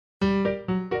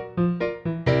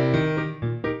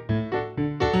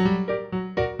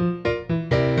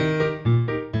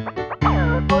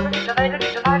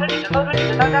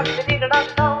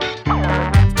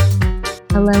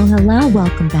Hello.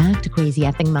 Welcome back to Crazy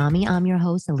Effing Mommy. I'm your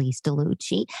host, Elise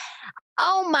DeLucci.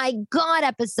 Oh my God,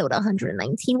 episode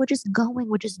 119. We're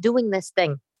just doing this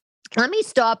thing. Let me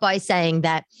start by saying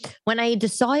that when I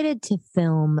decided to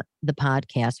film the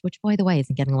podcast, which by the way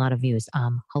isn't getting a lot of views.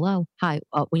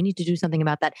 We need to do something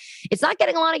about that. It's not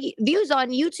getting a lot of views on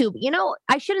YouTube. You know,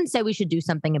 I shouldn't say we should do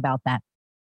something about that.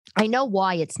 I know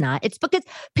why it's not. It's because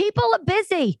people are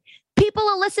busy. People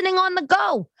are listening on the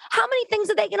go. How many things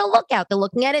are they going to look at? They're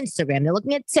looking at Instagram. They're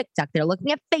looking at TikTok. They're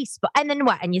looking at Facebook. And then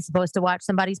what? And you're supposed to watch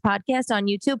somebody's podcast on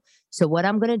YouTube. So what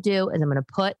I'm going to do is I'm going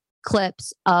to put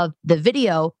clips of the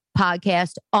video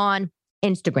podcast on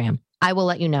Instagram. I will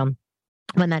let you know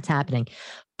when that's happening.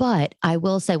 But I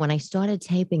will say when I started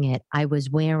taping it, I was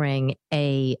wearing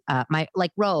my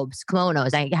robes,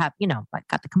 kimonos. I got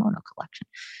the kimono collection.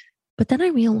 But then I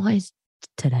realized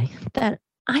today that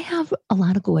I have a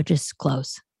lot of gorgeous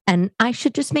clothes and I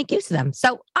should just make use of them.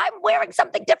 So I'm wearing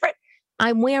something different.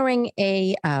 I'm wearing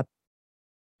a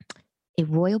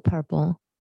royal purple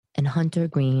and hunter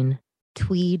green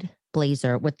tweed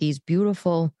blazer with these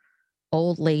beautiful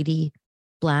old lady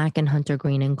black and hunter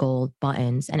green and gold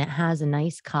buttons. And it has a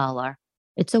nice collar.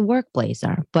 It's a work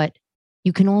blazer, but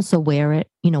you can also wear it,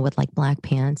 with like black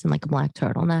pants and like a black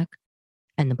turtleneck.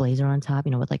 And the blazer on top,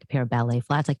 with like a pair of ballet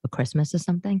flats, like for Christmas or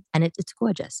something. And it's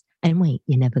gorgeous. And wait,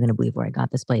 you're never going to believe where I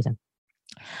got this blazer.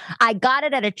 I got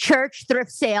it at a church thrift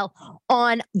sale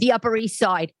on the Upper East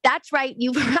Side. That's right.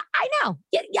 I know.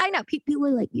 Yeah, I know. People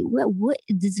are like, what?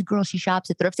 This is a girl, she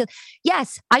shops at thrift sale.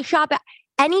 Yes, I shop at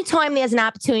anytime there's an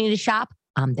opportunity to shop,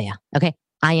 I'm there. Okay.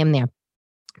 I am there.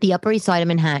 The Upper East Side of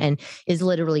Manhattan is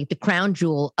literally the crown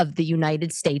jewel of the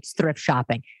United States thrift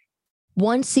shopping.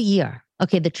 Once a year.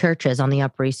 Okay, the churches on the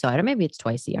Upper East Side, or maybe it's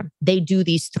twice a year, they do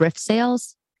these thrift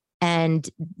sales. And,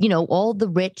 all the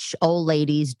rich old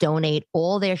ladies donate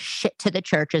all their shit to the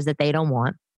churches that they don't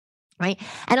want. Right.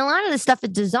 And a lot of the stuff is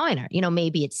designer.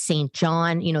 Maybe it's St.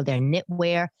 John, their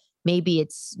knitwear. Maybe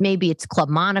it's Club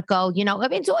Monaco.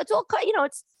 It's all,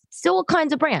 it's still all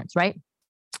kinds of brands. Right.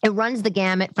 It runs the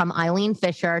gamut from Eileen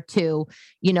Fisher to,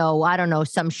 I don't know,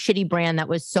 some shitty brand that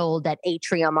was sold at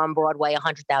Atrium on Broadway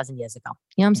 100,000 years ago.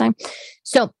 You know what I'm saying?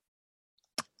 So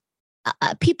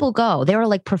people go. They are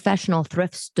like professional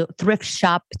thrift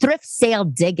sale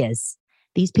diggers.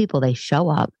 These people, they show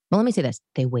up. Well, let me say this.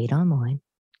 They wait online,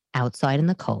 outside in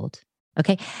the cold.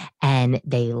 Okay. And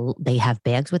they have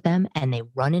bags with them and they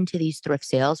run into these thrift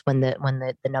sales when their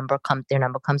number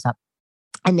comes up.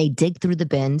 And they dig through the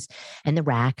bins and the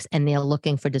racks and they're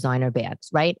looking for designer bags,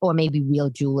 right? Or maybe real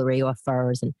jewelry or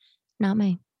furs. And not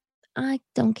me. I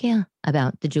don't care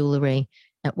about the jewelry.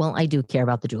 Well, I do care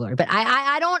about the jewelry, but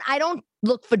I don't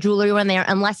look for jewelry when they're,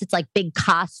 unless it's like big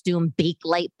costume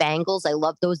Bakelite bangles. I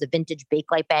love those, the vintage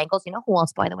Bakelite bangles. You know who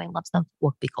else, by the way, loves them?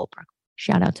 Whoopi Goldberg.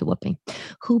 Shout out to Whoopi,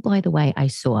 who, by the way, I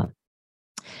saw a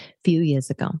few years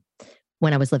ago.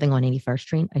 When I was living on 81st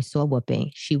Street, I saw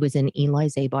Whoopi. She was in Eli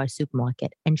Zabar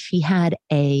supermarket and she had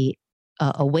a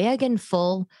wagon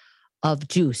full of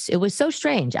juice. It was so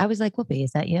strange. I was like, Whoopi,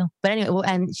 is that you? But anyway,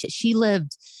 and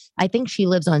I think she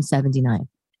lives on 79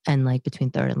 and like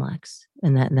between 3rd and Lex.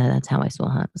 And that's how I saw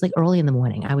her. It was like early in the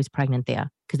morning. I was pregnant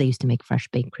there because they used to make fresh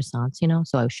baked croissants,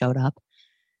 So I showed up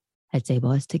at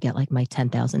Zabar's to get like my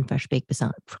 10,000 fresh baked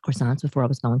croissants before I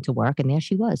was going to work. And there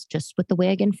she was, just with the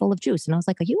wagon full of juice. And I was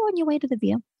like, are you on your way to the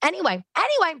View? Anyway,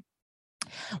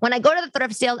 when I go to the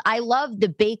thrift sales, I love the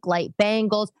Bakelite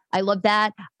bangles. I love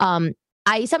that.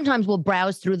 I sometimes will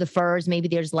browse through the furs. Maybe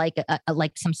there's like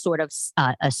like some sort of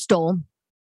a stole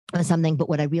or something. But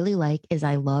what I really like is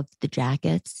I love the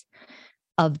jackets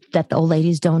that the old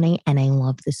ladies donate, and I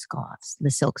love the scarves, the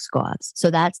silk scarves.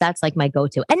 So that's like my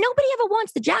go-to. And nobody ever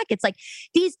wants the jackets. Like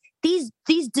these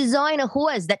designer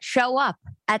whores that show up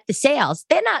at the sales,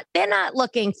 they're not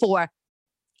looking for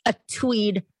a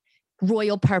tweed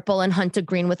royal purple and hunter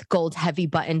green with gold heavy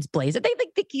buttons blazer.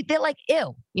 They're like,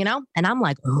 ew, And I'm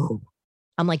like, oh,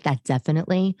 that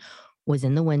definitely was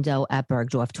in the window at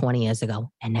Bergdorf 20 years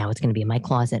ago, and now it's going to be in my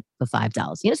closet for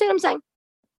 $5. You see what I'm saying?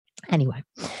 Anyway,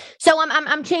 so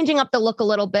I'm changing up the look a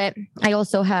little bit. I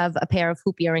also have a pair of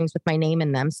hoop earrings with my name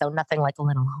in them, so nothing like a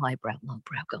little highbrow,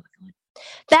 lowbrow going on.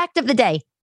 Fact of the day: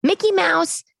 Mickey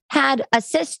Mouse had a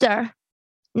sister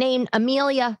named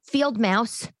Amelia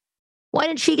Fieldmouse. Why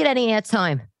didn't she get any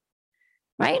airtime?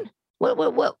 Right? What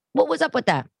was up with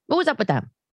that? What was up with that?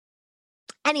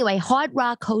 Anyway, Hard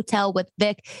Rock Hotel with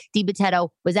Vic DiBitetto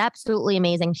was absolutely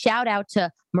amazing. Shout out to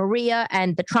Maria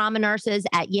and the trauma nurses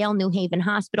at Yale New Haven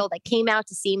Hospital that came out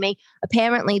to see me.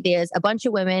 Apparently, there's a bunch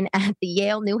of women at the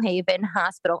Yale New Haven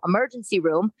Hospital emergency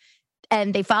room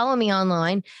and they follow me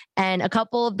online. And a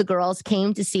couple of the girls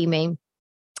came to see me,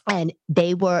 and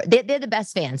they're the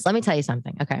best fans. Let me tell you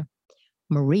something. Okay.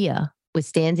 Maria was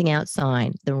standing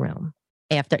outside the room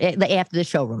after the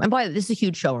showroom. And boy, this is a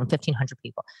huge showroom, 1,500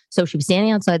 people. So she was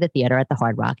standing outside the theater at the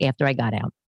Hard Rock after I got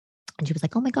out. And she was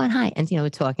like, oh my God, hi. And, we're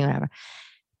talking, whatever.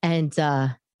 And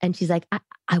she's like,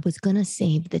 I was going to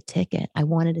save the ticket. I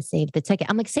wanted to save the ticket.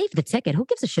 I'm like, save the ticket? Who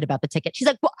gives a shit about the ticket? She's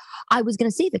like, well, I was going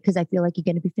to save it because I feel like you're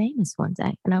going to be famous one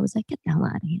day. And I was like, get the hell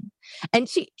out of here. And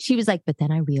she was like, but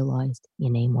then I realized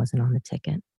your name wasn't on the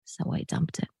ticket. So I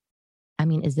dumped it. I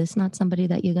mean, is this not somebody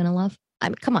that you're going to love? I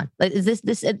mean, come on. Is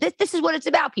this is what it's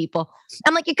about, people.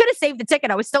 I'm like, you could have saved the ticket.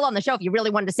 I was still on the show if you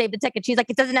really wanted to save the ticket. She's like,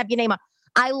 it doesn't have your name on.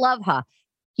 I love her.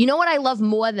 You know what I love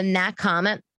more than that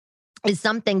comment is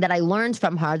something that I learned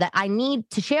from her that I need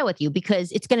to share with you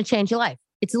because it's going to change your life.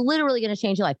 It's literally going to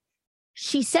change your life.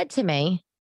 She said to me,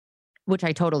 which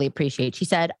I totally appreciate. She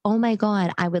said, oh my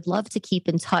God, I would love to keep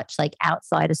in touch, like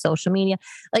outside of social media.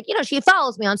 Like, she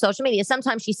follows me on social media.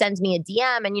 Sometimes she sends me a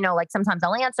DM and, like sometimes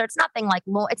I'll answer. It's nothing like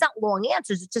it's not long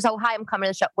answers. It's just, oh, hi, I'm coming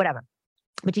to the show, whatever.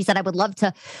 But she said, I would love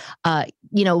to,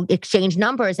 exchange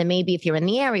numbers. And maybe if you're in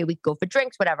the area, we could go for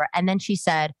drinks, whatever. And then she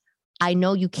said, I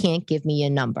know you can't give me your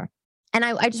number. And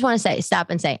I just want to stop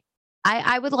and say,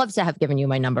 I would love to have given you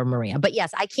my number, Maria. But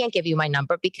yes, I can't give you my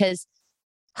number because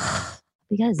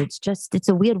it's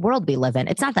a weird world we live in.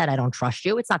 It's not that I don't trust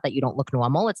you. It's not that you don't look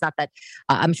normal. It's not that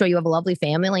I'm sure you have a lovely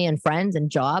family and friends and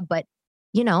job, but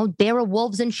there are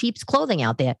wolves in sheep's clothing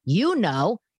out there. You're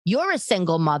a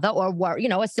single mother or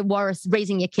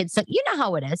raising your kids. So you know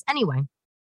how it is. Anyway.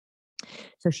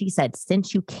 So she said,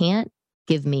 since you can't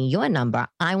give me your number,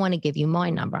 I want to give you my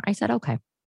number. I said, okay.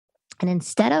 And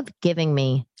instead of giving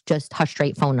me just her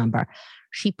straight phone number,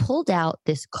 she pulled out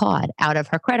this card out of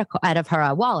her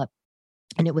wallet.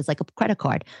 And it was like a credit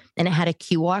card and it had a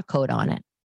QR code on it.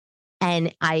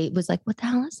 And I was like, what the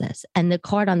hell is this? And the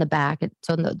card on the back,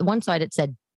 so on the one side it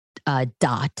said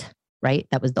dot, right?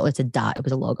 It's a dot. It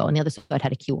was a logo. And the other side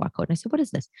had a QR code. And I said, what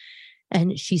is this?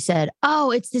 And she said,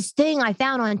 oh, it's this thing I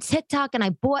found on TikTok and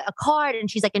I bought a card. And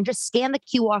she's like, and just scan the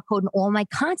QR code and all my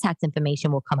contact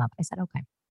information will come up. I said, okay.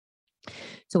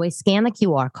 So I scan the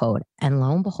QR code and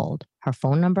lo and behold, her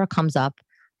phone number comes up,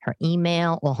 her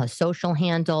email, all her social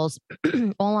handles,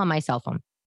 all on my cell phone.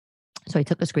 So I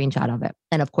took a screenshot of it.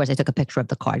 And of course, I took a picture of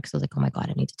the card because I was like, oh my God,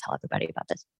 I need to tell everybody about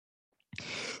this.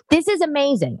 This is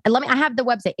amazing. And I have the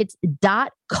website. It's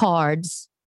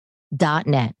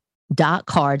 .cards.net.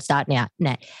 .cards.net.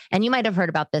 And you might have heard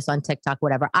about this on TikTok,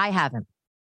 whatever. I haven't.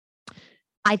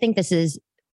 I think this is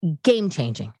game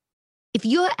changing. If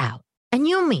you're out and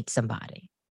you meet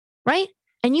somebody, right?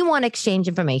 And you want to exchange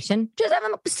information, just have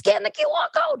them scan the QR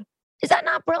code. Is that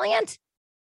not brilliant?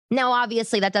 Now,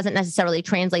 obviously, that doesn't necessarily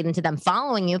translate into them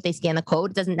following you. If they scan the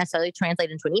code, it doesn't necessarily translate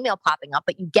into an email popping up,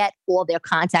 but you get all their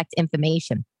contact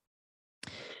information.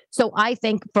 So I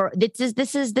think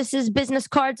this is business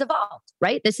cards evolved,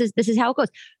 right? This is how it goes.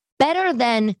 Better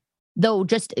than though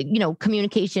just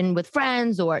communication with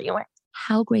friends or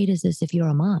how great is this if you're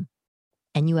a mom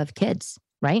and you have kids,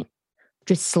 right?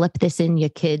 Just slip this in your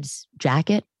kid's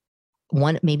jacket,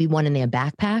 maybe one in their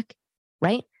backpack,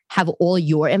 right? Have all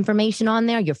your information on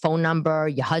there, your phone number,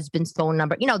 your husband's phone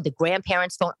number, the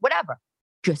grandparents' phone, whatever,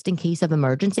 just in case of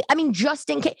emergency. I mean, just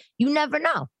in case, you never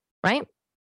know, right?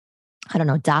 I don't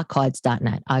know,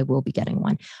 .cards.net. I will be getting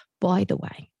one. By the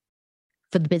way,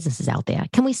 for the businesses out there,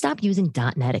 can we stop using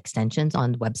 .net extensions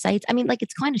on websites? I mean,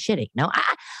 it's kind of shitty. No,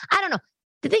 I don't know.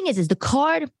 The thing is the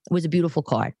card was a beautiful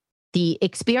card. The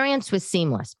experience was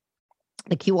seamless.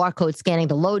 The QR code scanning,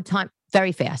 the load time,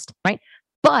 very fast, right?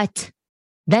 But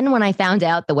then when I found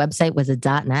out the website was a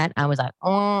 .net, I was like,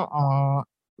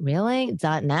 really?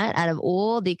 .net? Out of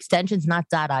all the extensions, not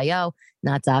 .io,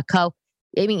 not .co.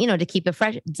 I mean, to keep it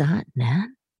fresh, .net?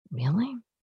 Really?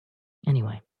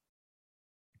 Anyway.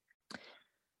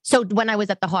 So when I was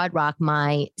at the Hard Rock,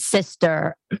 my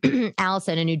sister,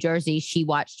 Allison in New Jersey, she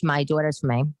watched my daughters for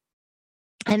me.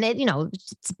 And then,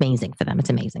 it's amazing for them.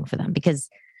 It's amazing for them because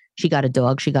she got a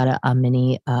dog. She got a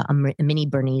mini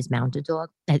Bernese mounted dog,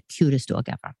 the cutest dog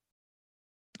ever.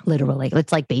 Literally,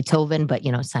 it's like Beethoven, but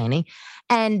tiny.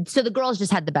 And so the girls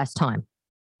just had the best time.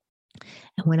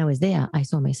 And when I was there, I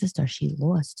saw my sister. She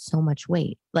lost so much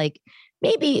weight. Like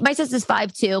maybe my sister's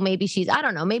 5'2". Maybe she's, I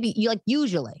don't know. Maybe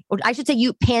usually, or I should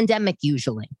say pandemic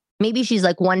usually. Maybe she's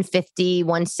like 150,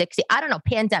 160. I don't know.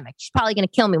 Pandemic. She's probably going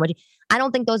to kill me. I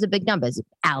don't think those are big numbers.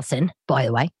 Allison, by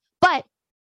the way. But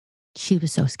she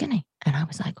was so skinny. And I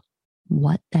was like,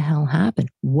 what the hell happened?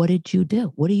 What did you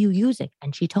do? What are you using?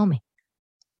 And she told me,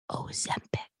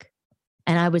 Ozempic.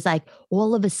 And I was like,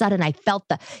 all of a sudden, I felt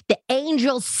the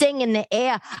angels sing in the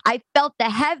air. I felt the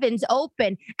heavens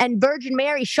open and Virgin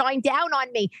Mary shine down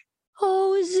on me.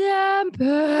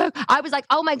 Ozempic. I was like,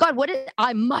 oh my God,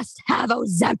 I must have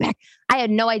Ozempic. I had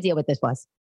no idea what this was.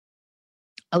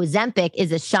 Ozempic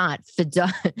is a shot for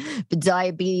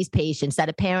diabetes patients that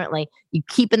apparently you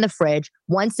keep in the fridge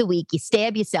once a week. You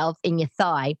stab yourself in your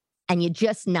thigh and you're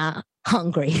just not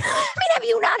hungry. I mean, have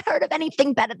you not heard of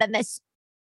anything better than this?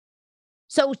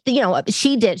 So,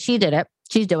 she did it.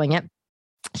 She's doing it.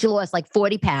 She lost like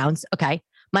 40 pounds. Okay.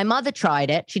 My mother tried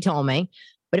it. She told me.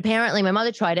 But apparently my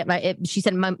mother tried it. She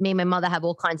said made my mother have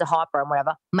all kinds of heartburn,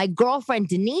 whatever. My girlfriend,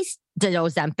 Denise, did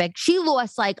Ozempic. She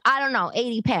lost like, I don't know,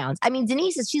 80 pounds. I mean,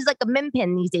 she's like a min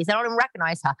pin these days. I don't even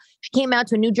recognize her. She came out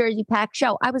to a New Jersey Pack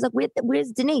show. I was like,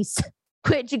 where's Denise?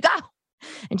 Where'd you go?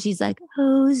 And she's like,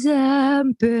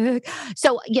 Ozempic.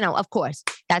 So, of course,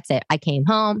 that's it. I came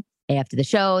home after the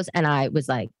shows and I was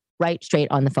like, right straight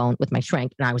on the phone with my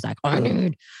shrink. And I was like, I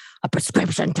need a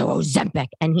prescription to Ozempic.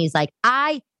 And he's like,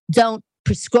 I don't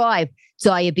prescribe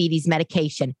diabetes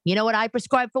medication. You know what I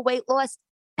prescribe for weight loss?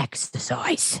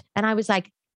 Exercise. And I was like,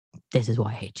 this is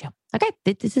why I hate you. Okay,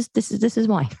 this is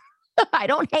why. I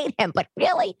don't hate him, but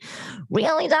really,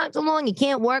 Dr. Long, you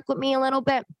can't work with me a little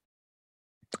bit?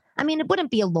 I mean, it wouldn't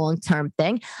be a long-term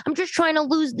thing. I'm just trying to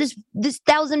lose this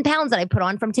 1,000 pounds that I put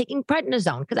on from taking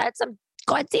prednisone because I had some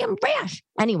goddamn rash.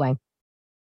 Anyway,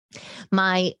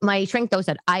 my shrink though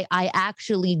said, I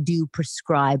actually do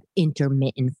prescribe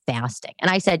intermittent fasting. And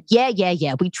I said,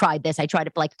 yeah. We tried this. I tried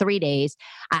it for like 3 days.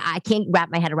 I can't wrap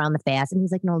my head around the fast. And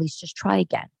he's like, no, Elise, just try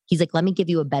again. He's like, let me give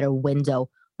you a better window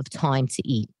of time to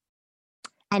eat.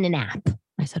 And an app.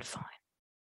 I said, fine.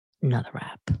 Another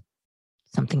app.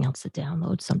 Something else to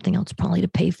download, something else probably to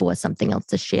pay for, something else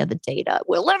to share the data.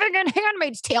 We're living in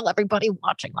Handmaid's Tale, everybody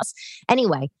watching us.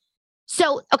 Anyway,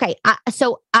 so, okay.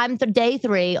 So I'm day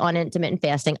 3 on intermittent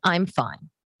fasting. I'm fine.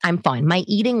 My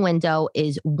eating window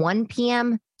is 1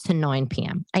 p.m. to 9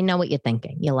 p.m. I know what you're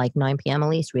thinking. You're like, 9 p.m.,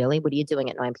 Elise, really? What are you doing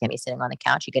at 9 p.m.? You're sitting on the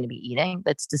couch. You're going to be eating?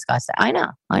 That's disgusting. I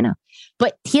know.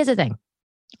 But here's the thing.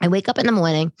 I wake up in the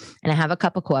morning and I have a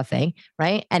cup of coffee,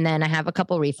 right? And then I have a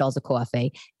couple refills of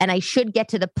coffee. And I should get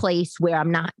to the place where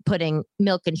I'm not putting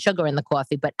milk and sugar in the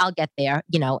coffee, but I'll get there,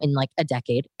 in like a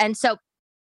decade. And so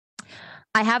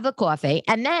I have a coffee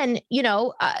and then,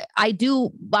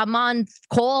 I'm on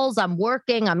calls, I'm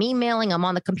working, I'm emailing, I'm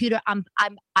on the computer. I'm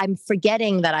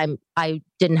forgetting that I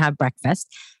didn't have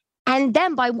breakfast. And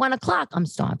then by 1:00, I'm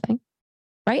starving,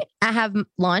 right? I have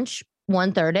lunch,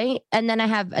 1:30, and then I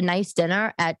have a nice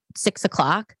dinner at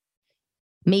 6:00,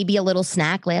 maybe a little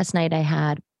snack. Last night I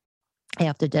had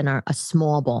after dinner a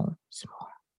small bowl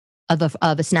of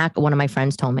a snack. One of my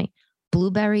friends told me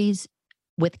blueberries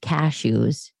with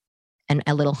cashews and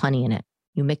a little honey in it.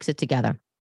 You mix it together.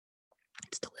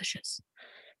 It's delicious.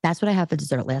 That's what I had for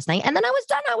dessert last night. And then I was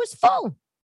done. I was full.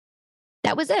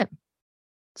 That was it.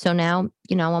 So now,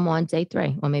 I'm on day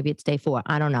 3 or maybe it's day 4.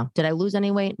 I don't know. Did I lose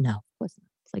any weight? No. It's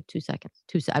like 2 seconds.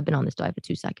 I've been on this diet for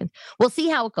 2 seconds. We'll see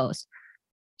how it goes.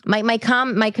 One of my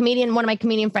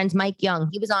comedian friends, Mike Young,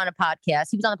 he was on a podcast.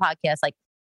 He was on the podcast like,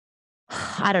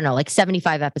 I don't know, like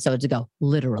 75 episodes ago,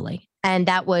 literally. And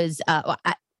that was,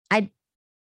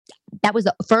 that was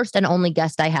the first and only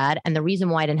guest I had. And the reason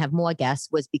why I didn't have more guests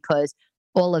was because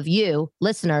all of you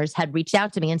listeners had reached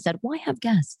out to me and said, why have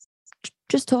guests?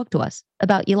 Just talk to us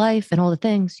about your life and all the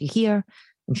things you hear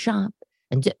and shop.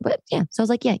 But yeah, so I was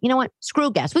like, yeah, you know what?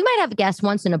 Screw guests. We might have a guest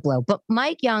once in a blue. But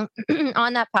Mike Young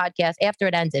on that podcast, after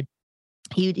it ended,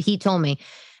 he told me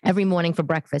every morning for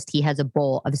breakfast, he has a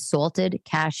bowl of salted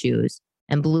cashews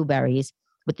and blueberries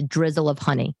with a drizzle of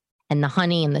honey. And the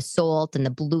honey and the salt and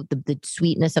the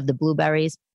sweetness of the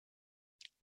blueberries.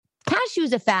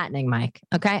 Cashews are fattening, Mike.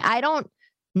 Okay. I don't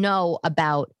know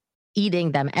about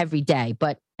eating them every day,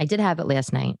 but I did have it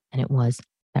last night and it was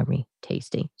very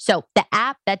tasty. So the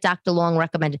app that Dr. Long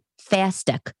recommended,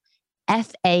 Fastic,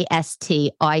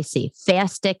 Fastic,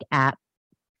 Fastic app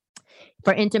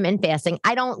for intermittent fasting.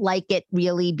 I don't like it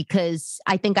really because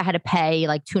I think I had to pay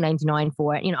like $2.99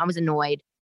 for it. I was annoyed.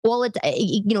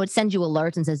 It sends you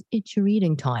alerts and says, it's your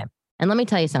eating time. And let me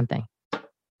tell you something.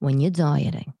 When you're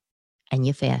dieting and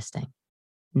you're fasting,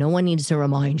 no one needs to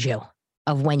remind you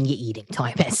of when your eating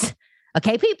time is.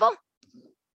 Okay, people?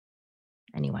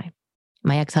 Anyway,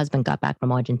 my ex-husband got back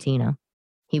from Argentina.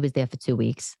 He was there for 2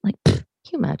 weeks. Like, can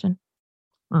you imagine?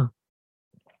 Oh.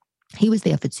 He was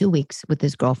there for 2 weeks with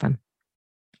his girlfriend.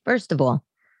 First of all,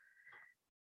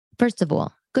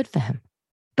 good for him.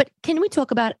 But can we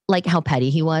talk about like how petty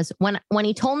he was? When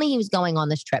he told me he was going on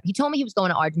this trip, he told me he was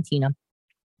going to Argentina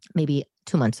maybe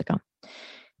 2 months ago.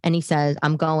 And he says,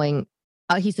 I'm going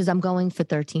He says, I'm going for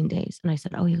 13 days. And I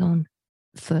said, oh, you're going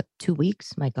for 2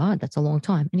 weeks? My God, that's a long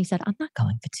time. And he said, I'm not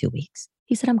going for 2 weeks.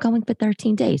 He said, I'm going for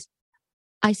 13 days.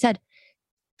 I said,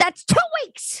 that's 2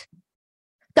 weeks.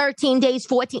 13 days,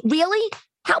 14. Really?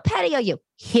 How petty are you?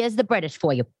 Here's the British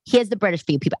for you. Here's the British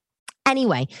for you people.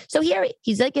 Anyway, so here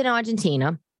he's like in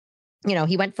Argentina. You know,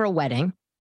 he went for a wedding.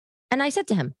 And I said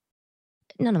to him,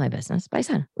 none of my business. But I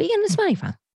said, where are you getting this money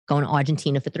from? Going to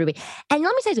Argentina for 3 weeks. And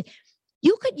let me say something.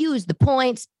 You could use the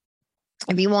points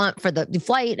if you want for the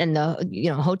flight and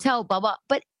the hotel, blah, blah.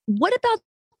 But what about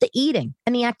the eating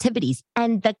and the activities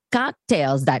and the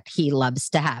cocktails that he loves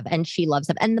to have and she loves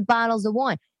to have and the bottles of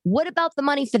wine? What about the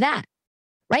money for that?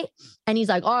 Right? And he's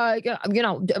like, oh,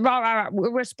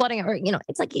 we're splitting it. Or,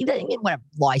 it's like, whatever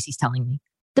lies he's telling me.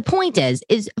 The point is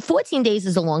 14 days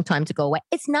is a long time to go away.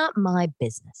 It's not my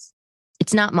business.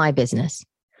 It's not my business.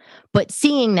 But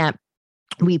seeing that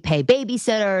we pay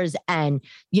babysitters and,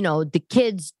 the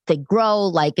kids, they grow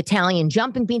like Italian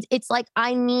jumping beans. It's like,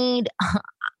 I need,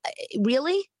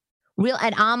 really? Real.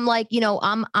 And I'm like,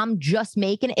 I'm just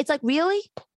making it. It's like, really?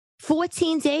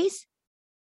 14 days?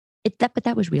 But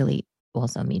that was really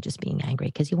also me just being angry,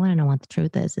 because you want to know what the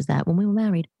truth is that when we were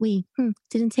married, we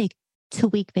didn't take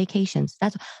 2-week vacations.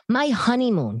 That's my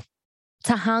honeymoon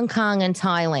to Hong Kong and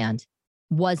Thailand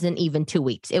wasn't even 2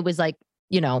 weeks. It was like,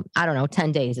 I don't know,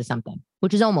 10 days or something,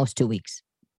 which is almost 2 weeks.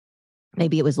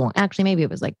 Maybe it was long. Actually, maybe it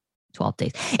was like 12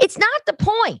 days. It's not the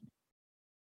point.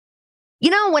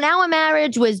 When our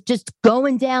marriage was just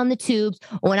going down the tubes,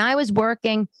 when I was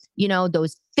working,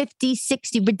 those 50,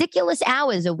 60 ridiculous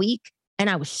hours a week, and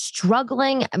I was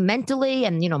struggling mentally,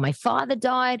 and, my father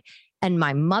died and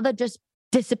my mother just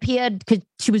disappeared because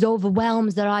she was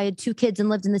overwhelmed that I had 2 kids and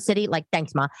lived in the city. Like,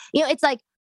 thanks, Ma. It's like,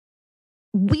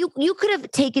 you could have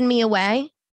taken me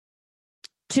away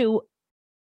to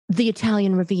the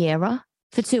Italian Riviera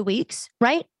for 2 weeks,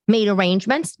 right? Made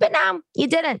arrangements, but no, you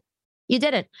didn't. You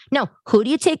didn't. No, who do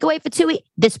you take away for 2 weeks?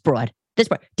 This broad.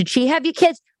 Did she have your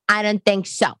kids? I don't think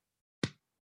so.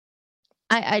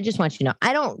 I just want you to know,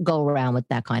 I don't go around with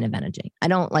that kind of energy. I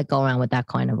don't go around with that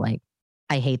kind of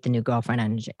I hate the new girlfriend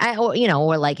energy.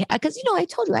 Because I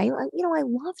told you, I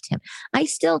loved him. I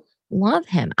still love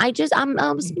him. I was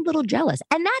a little jealous,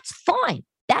 and that's fine.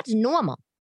 That's normal.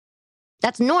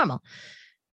 That's normal.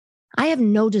 I have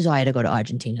no desire to go to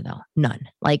Argentina though. None.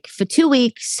 For 2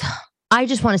 weeks, I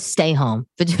just want to stay home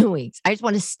for 2 weeks. I just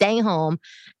want to stay home,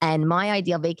 and my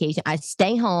ideal vacation, I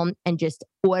stay home and just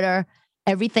order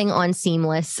everything on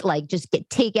Seamless, just get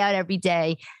takeout every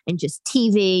day and just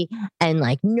TV and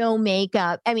no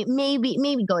makeup. I mean, maybe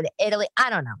go to Italy. I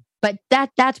don't know. But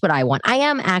that's what I want. I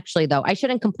am actually, though, I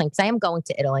shouldn't complain, because I am going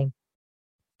to Italy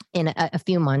in a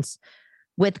few months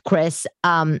with Chris.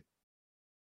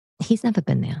 He's never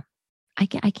been there. I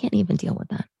can't even deal with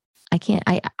that. I can't.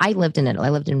 I lived in Italy. I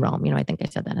lived in Rome. I think I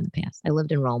said that in the past. I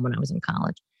lived in Rome when I was in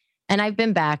college. And I've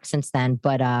been back since then,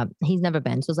 but he's never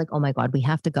been. So it's like, oh my God, we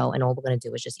have to go. And all we're going to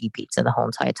do is just eat pizza the whole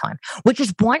entire time, which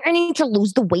is why I need to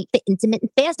lose the weight for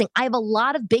intermittent fasting. I have a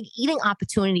lot of big eating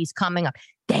opportunities coming up.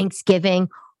 Thanksgiving.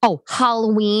 Oh,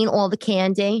 Halloween, all the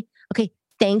candy. Okay.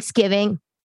 Thanksgiving,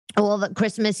 all the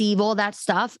Christmas Eve, all that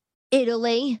stuff.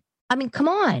 Italy. I mean, come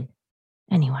on.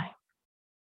 Anyway.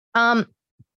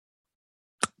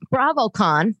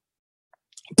 BravoCon.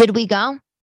 Did we go?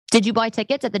 Did you buy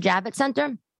tickets at the Javits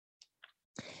Center?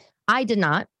 I did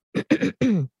not.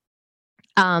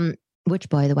 Which,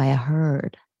 by the way, I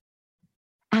heard.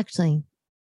 Actually,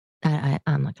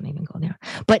 I'm not going to even go there.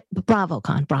 But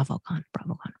BravoCon.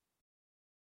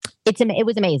 It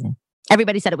was amazing.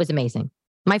 Everybody said it was amazing.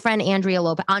 My friend Andrea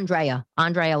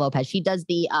Lopez. She does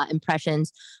the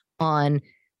impressions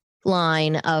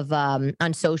online of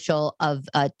on social of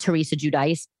Teresa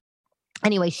Giudice.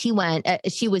 Anyway, she went.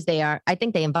 She was there. I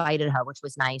think they invited her, which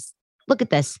was nice. Look at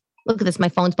this. My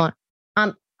phone's going.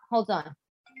 Hold on.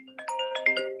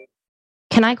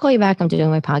 Can I call you back? I'm doing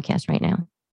my podcast right now.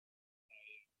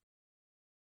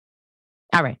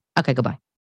 All right. Okay. Goodbye.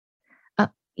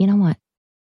 You know what?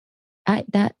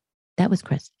 That was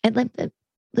Chris.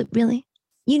 Really?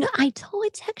 I totally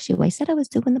text you. I said I was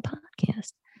doing the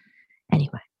podcast.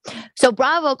 Anyway, so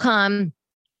BravoCon.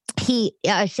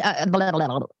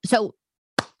 So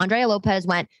Andrea Lopez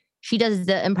went. She does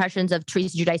the impressions of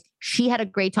Teresa Giudice. She had a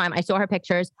great time. I saw her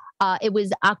pictures. It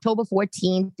was October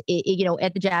 14th,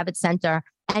 at the Javits Center.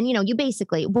 And, you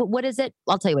basically, what is it?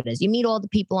 I'll tell you what it is. You meet all the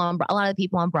people a lot of the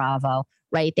people on Bravo,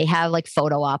 right? They have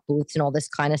photo op booths and all this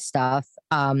kind of stuff.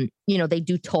 They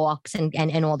do talks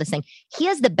and all this thing.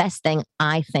 Here's the best thing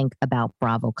I think about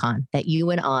BravoCon that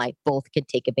you and I both could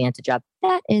take advantage of.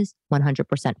 That is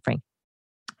 100% free.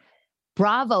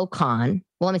 BravoCon,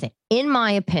 well, let me say, in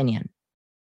my opinion,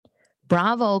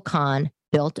 BravoCon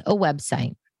built a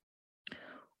website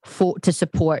to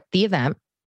support the event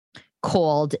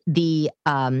called the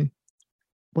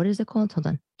what is it called? Hold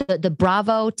on. The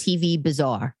Bravo TV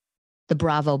Bazaar. The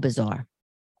Bravo Bazaar.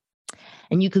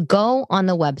 And you could go on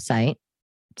the website.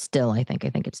 Still, I think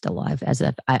it's still live as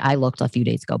if I looked a few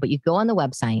days ago, but you go on the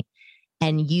website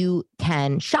and you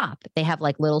can shop. They have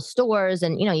like little stores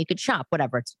and, you could shop,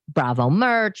 whatever. It's Bravo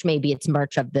merch. Maybe it's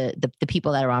merch of the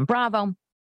people that are on Bravo.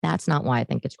 That's not why I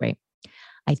think it's great.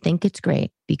 I think it's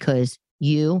great because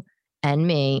you and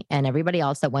me and everybody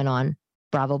else that went on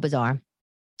Bravo Bazaar,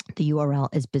 the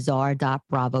URL is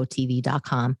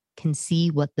bazaar.bravotv.com, can see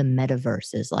what the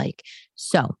metaverse is like.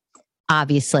 So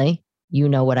obviously, you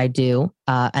know what I do,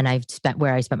 and I spent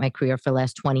my career for the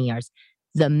last 20 years.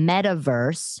 The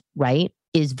metaverse, right,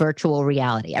 is virtual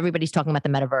reality. Everybody's talking about the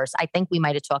metaverse. I think we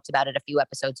might have talked about it a few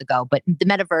episodes ago, but the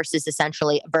metaverse is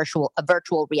essentially a virtual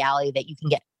reality that you can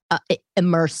get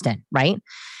immersed in, right?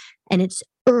 And it's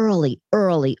early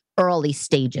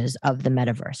stages of the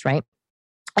metaverse, right?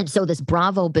 And so this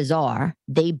Bravo Bazaar,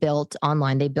 they built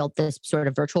this sort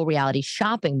of virtual reality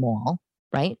shopping mall,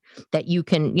 right? That you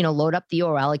can, load up the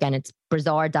URL. Again, it's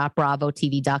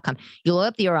bazaar.bravotv.com. You load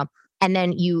up the URL and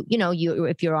then you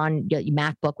if you're on your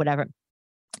MacBook, whatever,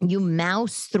 you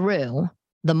mouse through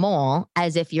the mall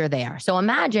as if you're there. So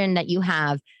imagine that you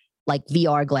have like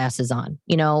VR glasses on,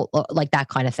 like that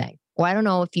kind of thing. Or I don't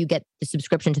know if you get the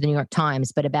subscription to the New York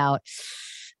Times, but I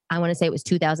want to say it was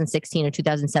 2016 or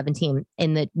 2017.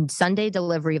 In the Sunday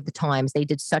delivery of the Times, they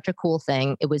did such a cool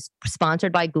thing. It was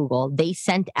sponsored by Google. They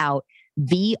sent out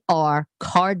VR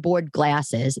cardboard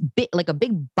glasses, like a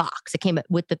big box. It came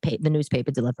with the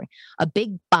newspaper delivery, a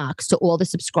big box to all the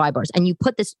subscribers. And you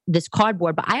put this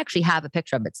cardboard, but I actually have a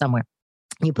picture of it somewhere.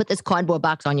 You put this cardboard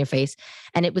box on your face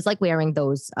and it was like wearing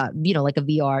those, like a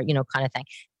VR, kind of thing.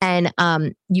 And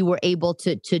you were able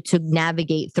to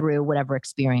navigate through whatever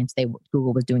experience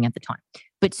Google was doing at the time.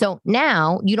 But so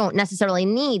now you don't necessarily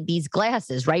need these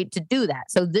glasses, right, to do that.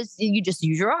 So you just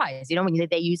use your eyes,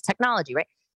 they use technology, right?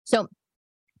 So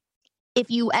if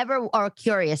you ever are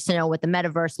curious to know what the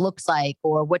metaverse looks like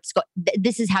or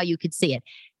this is how you could see it.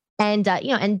 And,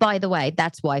 and by the way,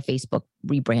 that's why Facebook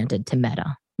rebranded to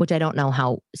Meta, which I don't know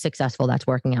how successful that's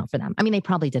working out for them. I mean, they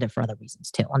probably did it for other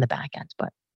reasons too on the back end,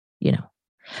 but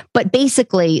But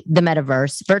basically, the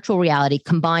metaverse, virtual reality,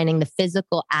 combining the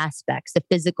physical aspects,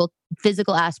 physical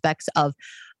aspects of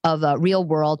real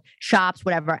world shops,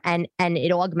 whatever, and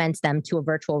it augments them to a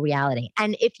virtual reality.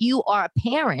 And if you are a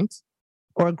parent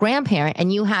or a grandparent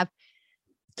and you have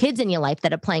kids in your life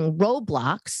that are playing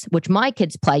Roblox, which my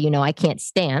kids play, I can't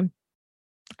stand.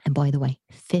 And by the way,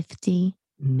 50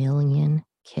 million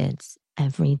kids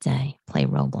every day play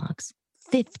Roblox.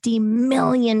 50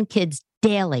 million kids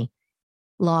daily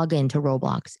log into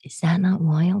Roblox. Is that not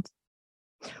wild?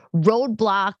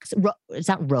 Roblox, it's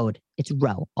not road, it's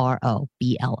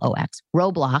Roblox.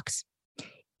 Roblox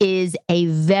is a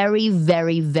very,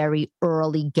 very, very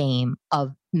early game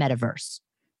of metaverse.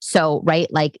 So,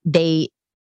 right, like they,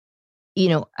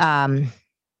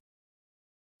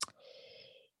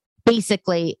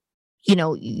 basically,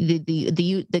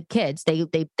 the kids, they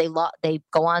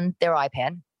go on their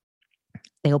iPad,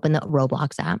 they open the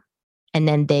Roblox app, and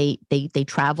then they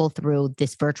travel through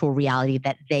this virtual reality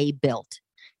that they built.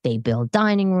 They build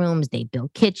dining rooms, they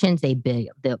build kitchens, they build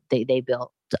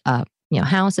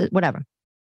houses, whatever.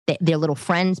 Their little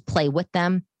friends play with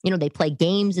them. They play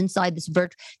games inside this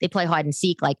they play hide and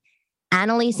seek. Like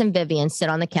Annalise and Vivian sit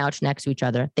on the couch next to each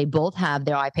other. They both have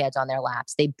their iPads on their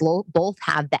laps. They both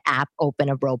have the app open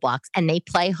of Roblox, and they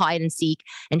play hide and seek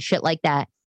and shit like that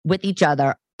with each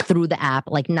other through the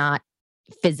app, like not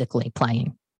physically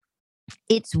playing.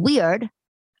 It's weird.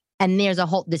 And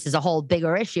this is a whole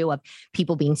bigger issue of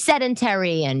people being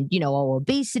sedentary and,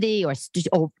 obesity or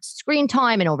screen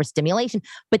time and overstimulation.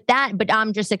 But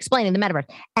I'm just explaining the metaverse.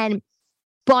 And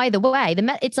by the way,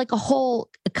 it's like a whole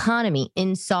economy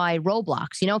inside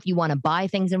Roblox. If you want to buy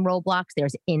things in Roblox,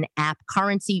 there's in-app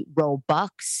currency,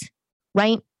 Robux,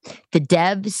 right? The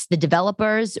devs, the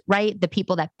developers, right? The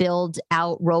people that build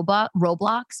out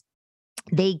Roblox,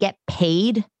 they get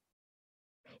paid.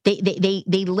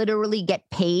 They literally get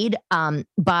paid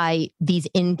by these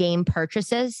in-game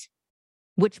purchases,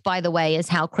 which, by the way, is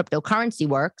how cryptocurrency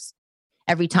works.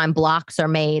 Every time blocks are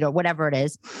made or whatever it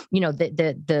is,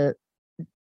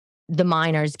 the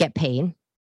miners get paid.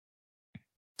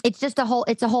 It's a whole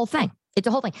thing. It's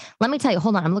a whole thing. Let me tell you.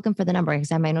 Hold on, I'm looking for the number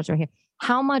because I have my notes right here.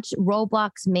 How much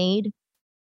Roblox made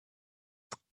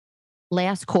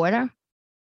last quarter?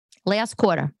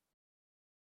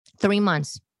 3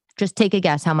 months. Just take a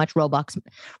guess how much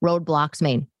Roadblocks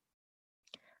made.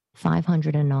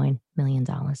 $509 million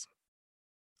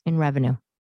in revenue.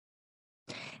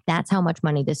 That's how much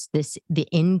money the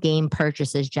in-game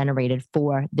purchases generated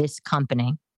for this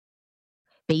company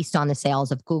based on the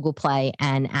sales of Google Play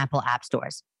and Apple App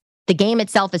Stores. The game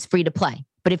itself is free to play.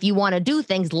 But if you want to do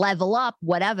things, level up,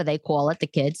 whatever they call it, the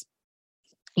kids,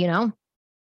 we're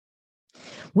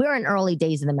in early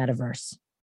days of the metaverse.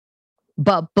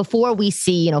 But before we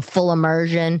see, full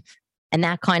immersion and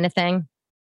that kind of thing,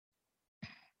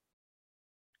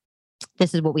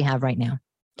 this is what we have right now.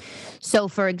 So,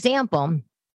 for example,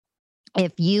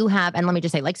 if you have, and let me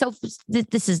just say,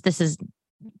 this is,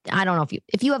 I don't know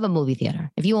if you have a movie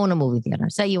theater, if you own a movie theater,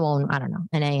 say you own, I don't know,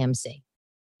 an AMC,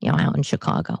 out in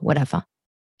Chicago, whatever,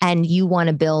 and you want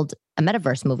to build a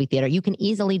metaverse movie theater, you can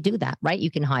easily do that, right? You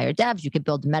can hire devs, you could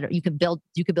build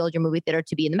your movie theater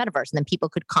to be in the metaverse, and then people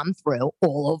could come through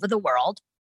all over the world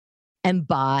and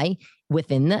buy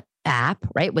within the app,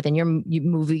 right? Within your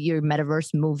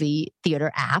metaverse movie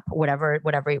theater app, whatever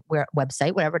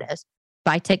website, whatever it is,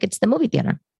 buy tickets to the movie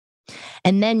theater.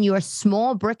 And then your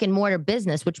small brick and mortar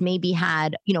business, which maybe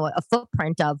had, a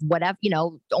footprint of whatever,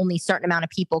 only a certain amount of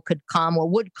people could come or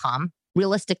would come,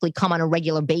 realistically come on a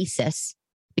regular basis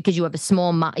because you have a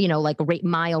small, like a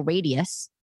mile radius,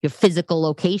 your physical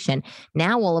location.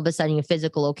 Now, all of a sudden, your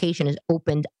physical location is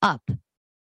opened up,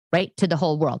 right, to the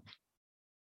whole world.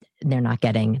 They're not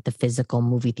getting the physical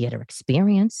movie theater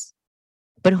experience.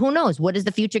 But who knows? What is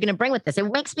the future going to bring with this?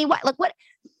 It makes me what?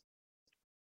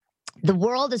 The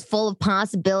world is full of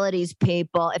possibilities,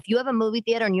 people. If you have a movie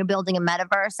theater and you're building a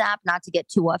metaverse app, not to get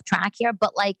too off track here,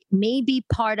 but maybe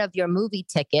part of your movie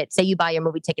ticket, say you buy your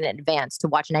movie ticket in advance to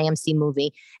watch an AMC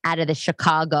movie out of the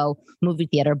Chicago movie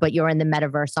theater, but you're in the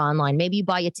metaverse online. Maybe you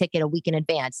buy a ticket a week in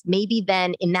advance. Maybe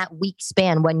then in that week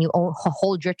span when you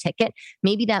hold your ticket,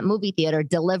 maybe that movie theater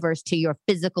delivers to your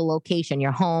physical location,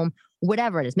 your home,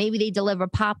 whatever it is. Maybe they deliver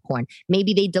popcorn.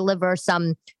 Maybe they deliver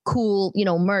some cool,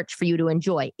 merch for you to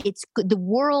enjoy. It's good. The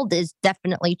world is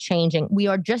definitely changing. We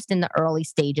are just in the early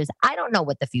stages. I don't know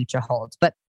what the future holds,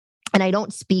 and I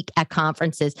don't speak at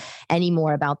conferences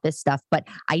anymore about this stuff, but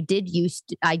I did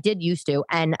used to,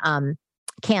 and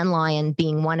Cannes Lion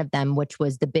being one of them, which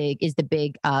was the big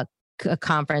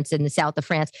conference in the south of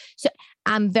France. So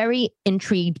I'm very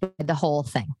intrigued by the whole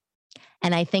thing.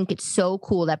 And I think it's so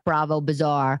cool that Bravo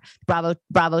TV,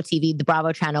 the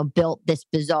Bravo channel built this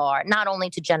bazaar, not only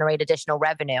to generate additional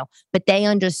revenue, but they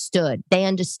understand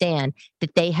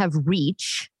that they have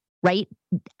reach right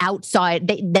outside.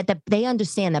 They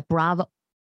understand that Bravo.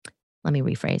 Let me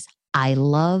rephrase. I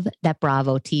love that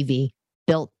Bravo TV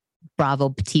built Bravo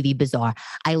TV Bazaar.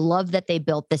 I love that they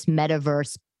built this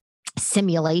metaverse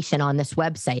simulation on this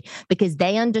website because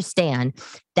they understand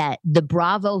that the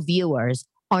Bravo viewers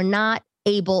are not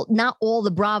all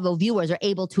the Bravo viewers are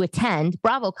able to attend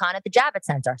BravoCon at the Javits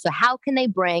Center. So how can they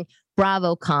bring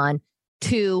BravoCon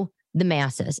to the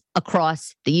masses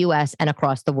across the US and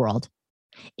across the world?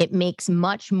 It makes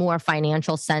much more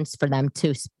financial sense for them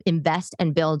to invest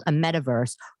and build a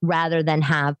metaverse rather than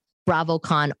have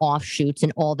BravoCon offshoots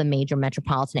in all the major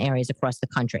metropolitan areas across the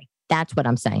country. That's what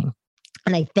I'm saying.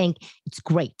 And I think it's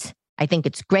great. I think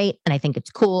it's great and I think it's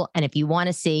cool. And if you want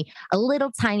to see a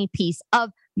little tiny piece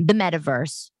of the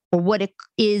metaverse or what it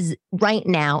is right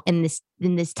now in these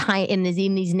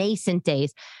nascent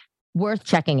days, worth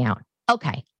checking out.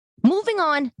 Okay, moving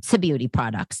on to beauty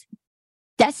products.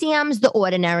 Deciem The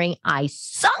Ordinary. I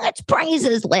sung its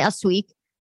praises last week,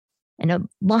 and a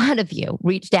lot of you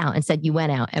reached out and said you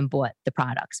went out and bought the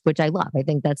products, which I love. I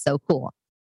think that's so cool.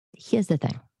 Here's the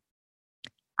thing.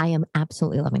 I am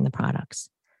absolutely loving the products,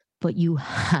 but you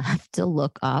have to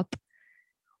look up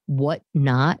what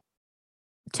not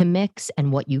to mix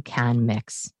and what you can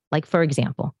mix. Like, for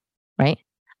example, right?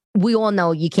 We all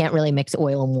know you can't really mix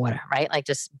oil and water, right? Like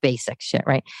just basic shit,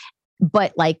 right?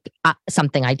 But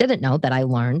something I didn't know that I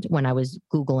learned when I was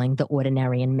Googling The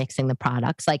Ordinary and mixing the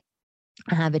products, like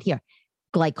I have it here.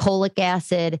 Glycolic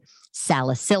acid,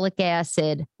 salicylic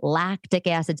acid, lactic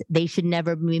acids, they should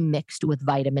never be mixed with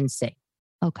vitamin C.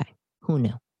 Okay, who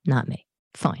knew? Not me.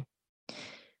 Fine.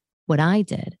 What I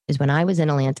did is when I was in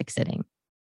Atlantic City,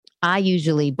 I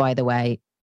usually, by the way,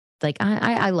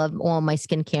 I love all my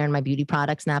skincare and my beauty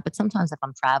products now, but sometimes if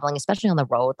I'm traveling, especially on the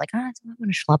road, I don't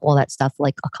want to schlep all that stuff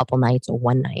like a couple nights or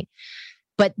one night.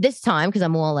 But this time, because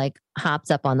I'm all hopped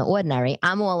up on The Ordinary,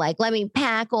 I'm all let me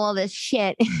pack all this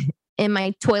shit in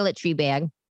my toiletry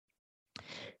bag.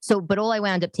 So, but all I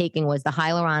wound up taking was the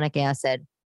hyaluronic acid,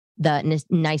 the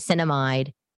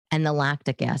niacinamide, and the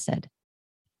lactic acid.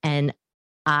 And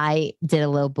I did a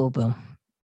little boo-boo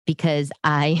because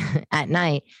at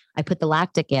night, I put the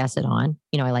lactic acid on,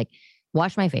 I like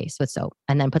wash my face with soap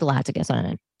and then put the lactic acid on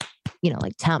and,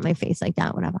 like tap my face like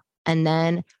that, whatever. And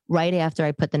then right after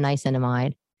I put the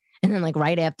niacinamide and then like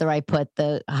right after I put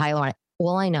the hyaluronic,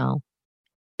 all I know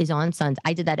is on Sunday,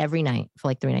 I did that every night for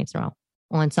like 3 nights in a row.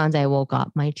 On Sunday, I woke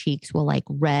up, my cheeks were like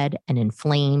red and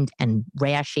inflamed and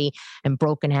rashy and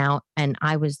broken out. And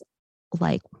I was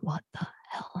like, what the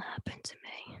hell happened to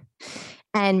me?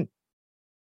 And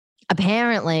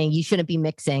apparently you shouldn't be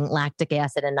mixing lactic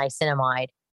acid and niacinamide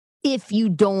if you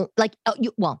don't like,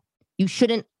 you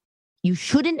shouldn't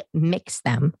mix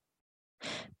them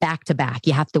back to back.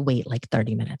 You have to wait like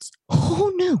 30 minutes.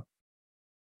 Oh no,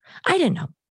 I didn't know.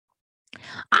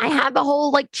 I have a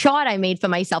whole like chart I made for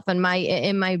myself in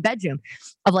my bedroom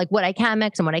of like what I can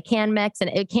mix and what I can mix and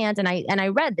it can't. And I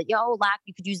read that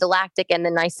you could use the lactic and the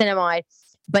niacinamide,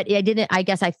 but I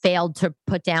guess I failed to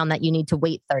put down that you need to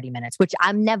wait 30 minutes, which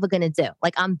I'm never going to do.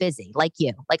 Like I'm busy like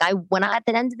you. Like at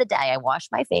the end of the day, I wash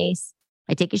my face,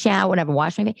 I take a shower, whatever,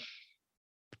 wash my face,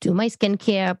 do my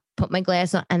skincare, put my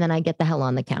glass on, and then I get the hell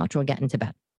on the couch or get into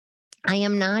bed. I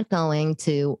am not going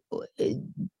to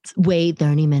wait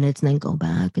 30 minutes and then go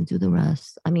back and do the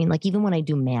rest. I mean, like even when I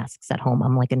do masks at home,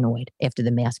 I'm like annoyed after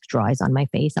the mask dries on my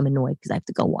face. I'm annoyed because I have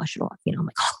to go wash it off. I'm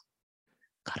like, oh,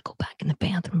 gotta go back in the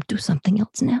bathroom, do something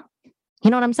else now. You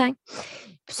know what I'm saying?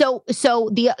 So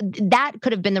that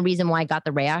could have been the reason why I got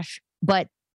the rash, but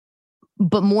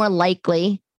more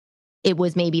likely it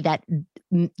was maybe that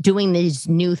doing these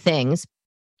new things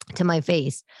to my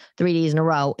face 3 days in a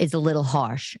row is a little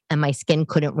harsh and my skin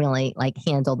couldn't really like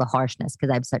handle the harshness because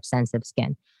I have such sensitive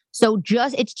skin. So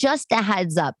it's just a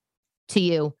heads up to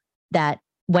you that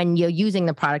when you're using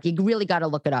the product, you really got to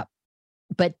look it up.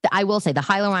 But I will say the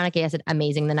hyaluronic acid,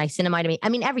 amazing. The niacinamide, I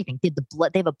mean, everything. They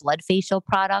have a blood facial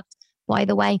product, by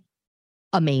the way.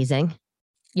 Amazing.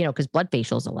 Because blood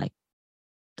facials are like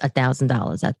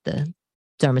 $1,000 at the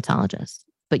dermatologist,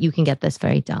 but you can get this for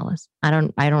 $8. I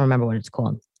don't remember what it's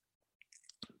called.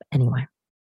 Anyway.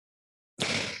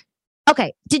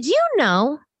 Okay. Did you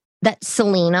know that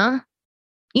Selena,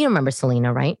 you remember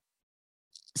Selena, right?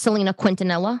 Selena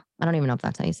Quintanilla. I don't even know if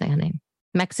that's how you say her name.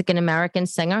 Mexican-American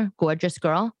singer, gorgeous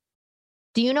girl.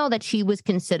 Do you know that she was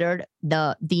considered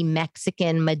the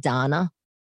Mexican Madonna?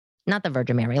 Not the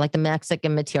Virgin Mary, like the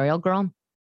Mexican material girl.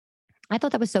 I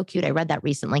thought that was so cute. I read that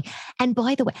recently. And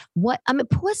by the way,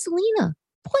 poor Selena,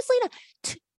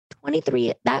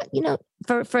 23, that,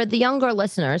 for the younger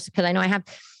listeners, because I know I have,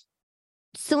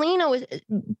 Selena was a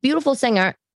beautiful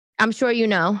singer. I'm sure you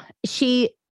know.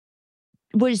 She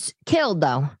was killed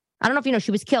though. I don't know if you know,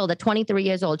 she was killed at 23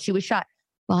 years old. She was shot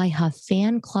by her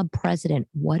fan club president.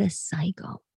 What a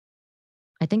psycho.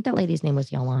 I think that lady's name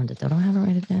was Yolanda. Don't I have her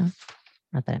write it down?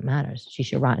 Not that it matters. She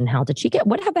should rot in hell. Did she get,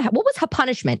 what was her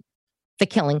punishment for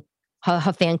killing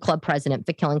her fan club president,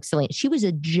 for killing Selena? She was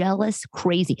a jealous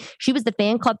crazy. She was the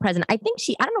fan club president. I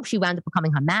don't know if she wound up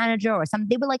becoming her manager or something.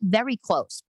 They were like very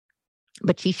close,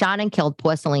 but she shot and killed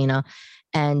poor Selena.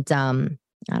 And I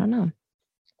don't know.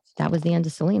 That was the end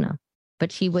of Selena.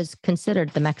 But she was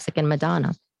considered the Mexican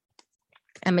Madonna.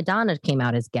 And Madonna came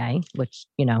out as gay, which,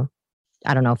 I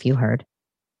don't know if you heard.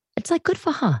 It's like, good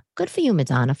for her. Good for you,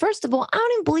 Madonna. First of all, I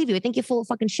don't even believe you. I think you're full of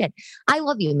fucking shit. I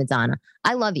love you, Madonna.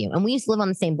 I love you. And we used to live on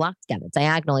the same block together,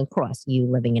 diagonally across. You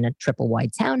living in a triple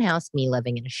wide townhouse, me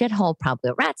living in a shithole,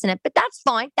 probably with rats in it. But that's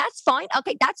fine. That's fine.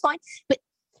 Okay, that's fine. But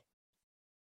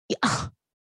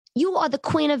you are the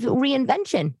queen of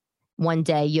reinvention. One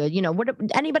day,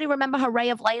 anybody remember her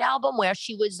Ray of Light album where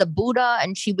she was the Buddha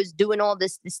and she was doing all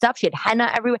this stuff? She had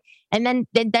henna everywhere. And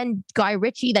then Guy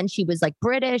Ritchie, then she was like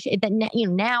British. And then,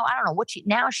 now, I don't know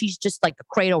now she's just like a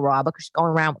cradle robber because she's going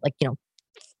around with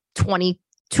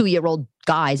 22-year-old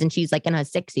guys and she's like in her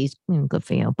 60s. Good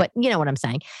for you. But you know what I'm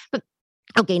saying? But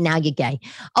okay, now you're gay.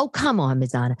 Oh, come on,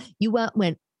 Madonna. You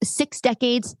went 6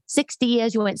 decades, 60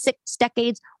 years. You went 6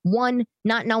 decades, one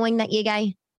not knowing that you're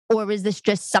gay. Or is this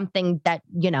just something that,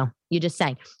 you're just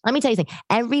saying? Let me tell you something.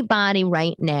 Everybody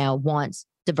right now wants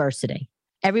diversity.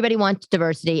 Everybody wants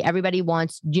diversity. Everybody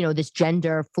wants, this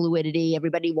gender fluidity.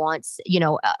 Everybody wants,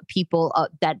 people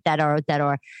that are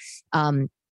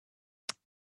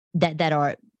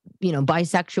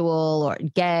bisexual or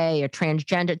gay or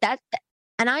transgender.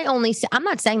 And I'm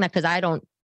not saying that because I don't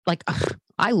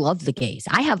I love the gays.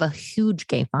 I have a huge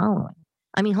gay following.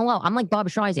 I mean, hello, I'm like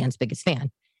Barbra Streisand's biggest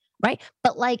fan. Right.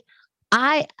 But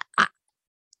I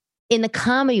in the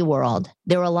comedy world,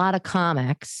 there are a lot of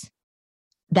comics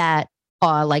that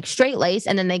are like straight laced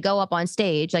and then they go up on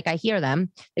stage. Like I hear them,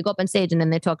 they go up on stage and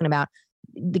then they're talking about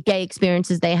the gay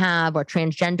experiences they have or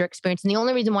transgender experience. And the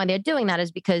only reason why they're doing that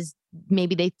is because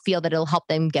maybe they feel that it'll help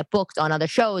them get booked on other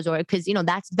shows, or because,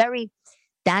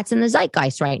 that's in the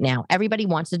zeitgeist right now. Everybody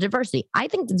wants the diversity. I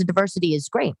think the diversity is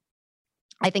great.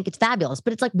 I think it's fabulous,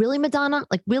 but it's like, really, Madonna?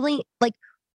 Like, really? Like,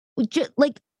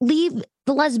 leave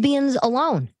the lesbians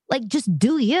alone. Like, just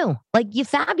do you. Like, you're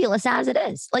fabulous as it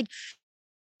is. Like,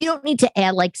 you don't need to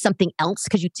add like something else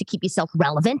to keep yourself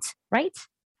relevant, right?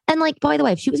 And like, by the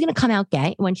way, if she was going to come out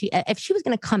gay, if she was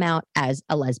going to come out as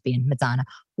a lesbian, Madonna,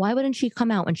 why wouldn't she come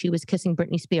out when she was kissing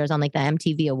Britney Spears on like the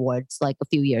MTV Awards like a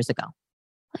few years ago?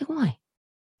 Like, why?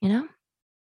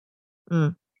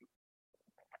 Mm.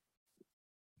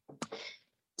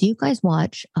 Do you guys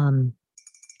watch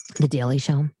The Daily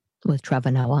Show with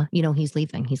Trevor Noah? He's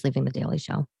leaving. He's leaving The Daily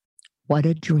Show. What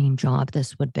a dream job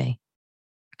this would be.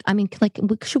 I mean, like,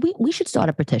 we should start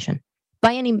a petition.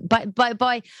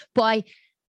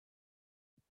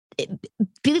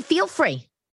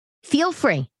 Feel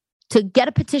free to get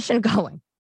a petition going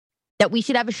that we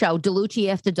should have a show, DeLucci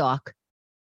After Dark,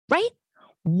 right?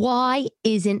 Why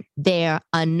isn't there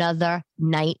another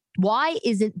night?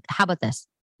 How about this?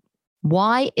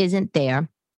 Why isn't there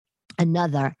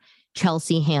another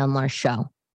Chelsea Handler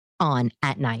show on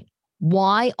at night?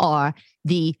 Why are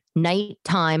the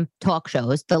nighttime talk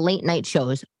shows, the late night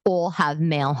shows, all have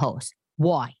male hosts?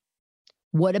 Why?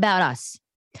 What about us?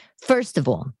 First of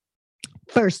all,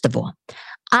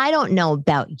 I don't know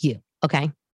about you,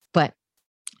 okay? But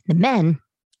the men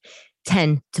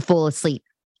tend to fall asleep,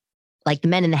 like the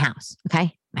men in the house,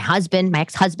 okay? My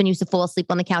ex-husband used to fall asleep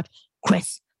on the couch.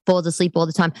 Chris falls asleep all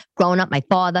the time. Growing up, my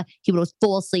father, he would always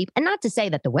fall asleep. And not to say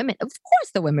that of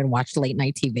course the women watch late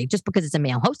night TV. Just because it's a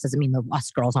male host doesn't mean us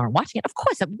girls aren't watching it. Of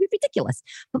course, that would be ridiculous.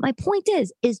 But my point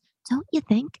is don't you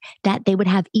think that they would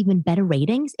have even better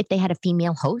ratings if they had a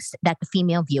female host, that the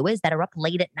female viewers that are up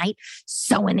late at night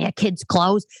sewing their kids'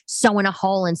 clothes, sewing a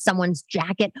hole in someone's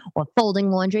jacket, or folding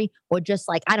laundry, or just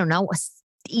like, I don't know,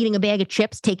 eating a bag of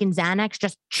chips, taking Xanax,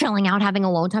 just chilling out, having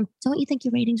alone time? Don't you think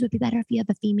your ratings would be better if you have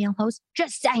a female host?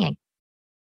 Just saying.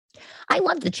 I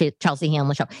loved the Chelsea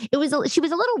Handler show. She was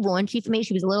a little raunchy for me.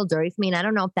 She was a little dirty for me. And I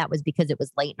don't know if that was because it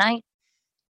was late night,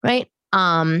 right?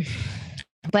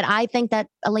 But I think that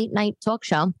a late night talk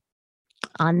show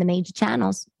on the major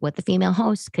channels with the female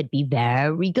host could be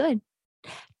very good.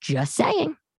 Just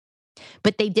saying.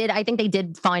 But I think they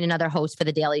did find another host for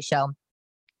The Daily Show.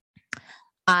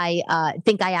 I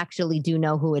think I actually do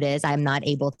know who it is. I'm not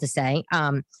able to say.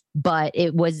 But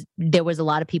there was a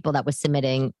lot of people that was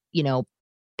submitting,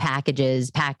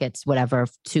 packets, whatever,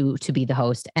 to be the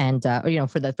host and,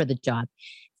 for the job.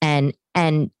 And,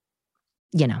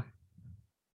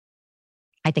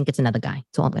 I think it's another guy.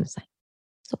 That's all I'm going to say.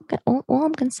 All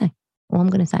I'm going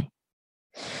to say.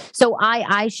 So what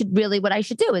I should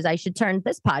do is I should turn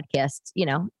this podcast,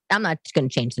 I'm not going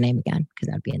to change the name again because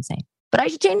that'd be insane, but I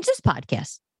should change this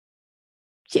podcast.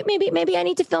 See, maybe I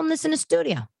need to film this in a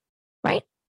studio, right?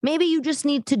 Maybe you just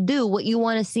need to do what you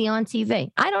want to see on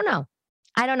TV. I don't know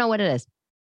what it is.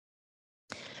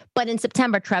 But in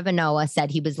September, Trevor Noah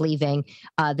said he was leaving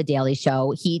The Daily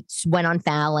Show. He went on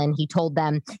Fallon. He told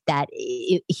them that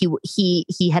he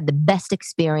had the best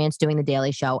experience doing The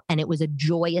Daily Show, and it was a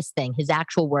joyous thing. His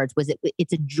actual words was,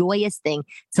 it's a joyous thing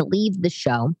to leave the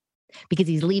show because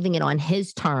he's leaving it on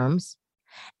his terms,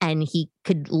 and he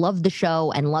could love the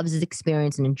show and loves his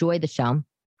experience and enjoy the show.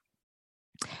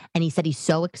 And he said he's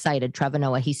so excited, Trevor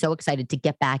Noah, he's so excited to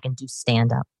get back and do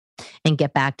stand-up and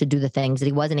get back to do the things that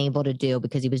he wasn't able to do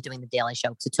because he was doing The Daily Show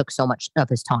because it took so much of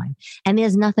his time. And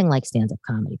there's nothing like stand-up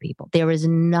comedy, people. There is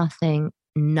nothing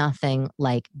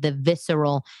like the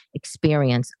visceral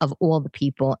experience of all the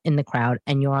people in the crowd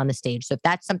and you're on the stage. So if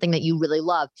that's something that you really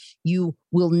love, you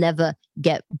will never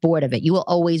get bored of it. You will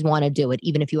always want to do it,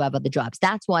 even if you have other jobs.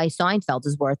 That's why Seinfeld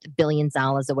is worth billions of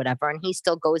dollars or whatever. And he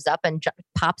still goes up and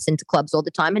pops into clubs all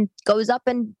the time and goes up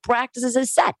and practices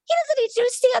his set. He doesn't need to do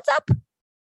stands up.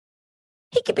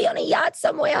 He could be on a yacht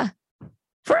somewhere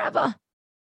forever,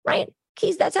 right?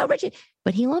 That's how rich he is.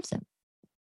 But he loves it.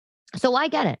 So I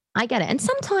get it. And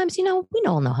sometimes, we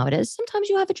all know how it is. Sometimes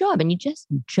you have a job and it's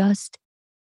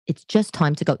just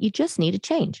time to go. You just need a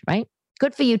change, right?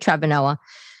 Good for you, Trevor Noah.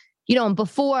 And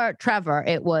before Trevor,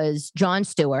 it was Jon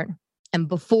Stewart. And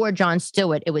before Jon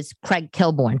Stewart, it was Craig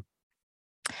Kilborn.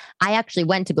 I actually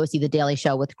went to go see The Daily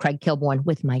Show with Craig Kilborn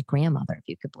with my grandmother, if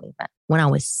you could believe it, when I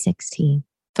was 16.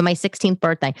 For my 16th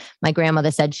birthday, my grandmother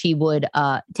said she would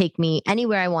take me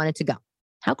anywhere I wanted to go.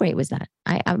 How great was that?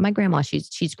 My grandma,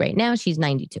 she's great now. She's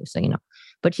 92, so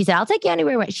But she said, "I'll take you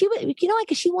anywhere." She would,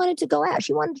 because she wanted to go out.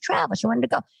 She wanted to travel. She wanted to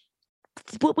go.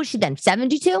 What was she then?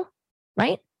 72,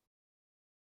 right?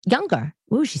 younger.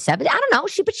 Ooh, she's 70. I don't know.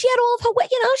 But she had all of her,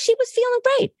 she was feeling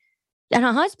great. And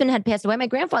her husband had passed away. My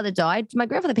grandfather died. My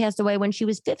grandfather passed away when she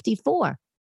was 54.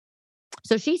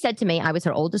 So she said to me, I was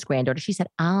her oldest granddaughter. She said,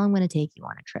 I'm going to take you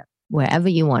on a trip wherever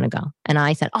you want to go. And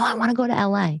I said, I want to go to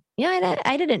LA.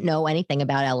 I didn't know anything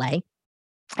about LA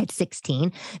at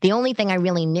 16. The only thing I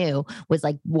really knew was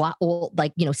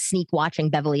sneak watching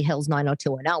Beverly Hills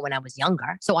 90210 when I was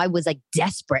younger. So I was like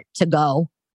desperate to go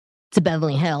to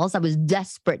Beverly Hills. I was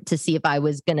desperate to see if I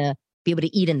was going to be able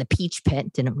to eat in the Peach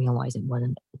Pit. Didn't realize it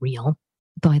wasn't real.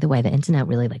 By the way, the internet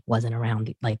really wasn't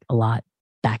around a lot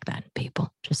back then,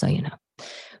 people, just so you know.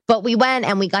 But we went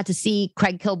and we got to see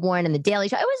Craig Kilborn and The Daily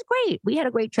Show. It was great. We had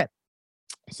a great trip.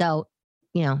 So,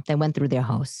 they went through their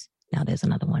hosts. Now there's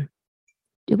another one.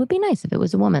 It would be nice if it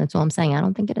was a woman. That's all I'm saying. I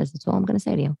don't think it is. That's all I'm going to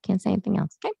say to you. Can't say anything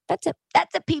else. Okay, that's it.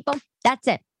 That's it, people. That's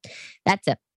it. That's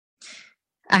it.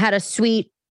 I had a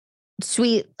sweet,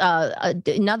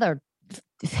 another.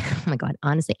 Oh my God.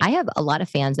 Honestly, I have a lot of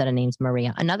fans that are named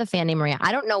Maria. Another fan named Maria.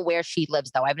 I don't know where she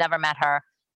lives though. I've never met her.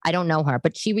 I don't know her,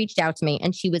 but she reached out to me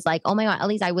and she was like, oh my God,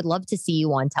 Elise, I would love to see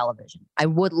you on television. I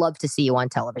would love to see you on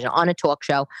television, on a talk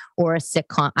show or a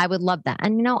sitcom. I would love that.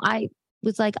 And I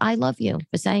was like, I love you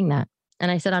for saying that. And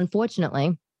I said,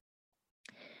 unfortunately,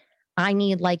 I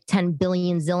need 10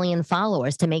 billion zillion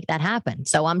followers to make that happen.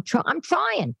 So I'm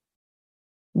trying.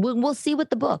 We'll see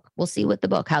with the book. We'll see with the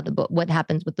book, what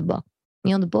happens with the book.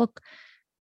 The book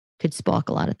could spark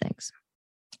a lot of things.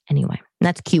 Anyway,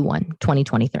 that's Q1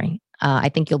 2023. I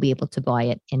think you'll be able to buy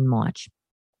it in March.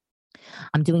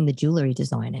 I'm doing the jewelry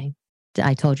designing.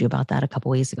 I told you about that a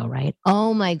couple weeks ago, right?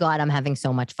 Oh my God, I'm having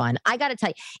so much fun. I got to tell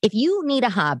you, if you need a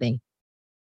hobby,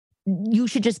 you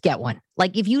should just get one.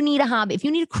 If you need a hobby, if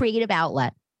you need a creative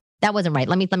outlet, that wasn't right.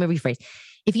 Let me rephrase.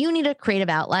 If you need a creative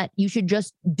outlet, you should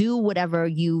just do whatever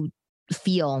you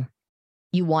feel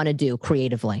you want to do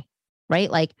creatively,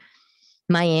 right?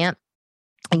 My aunt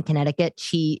in Connecticut,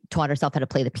 she taught herself how to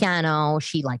play the piano.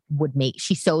 She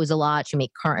she sews a lot. She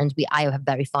make curtains. I have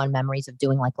very fond memories of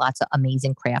doing lots of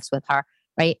amazing crafts with her,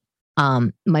 right?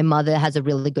 My mother has a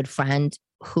really good friend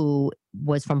who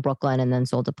was from Brooklyn and then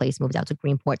sold a place, moved out to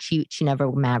Greenport. She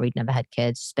never married, never had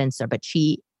kids, spinster, but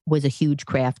she was a huge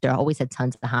crafter, always had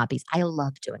tons of hobbies. I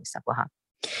love doing stuff with her.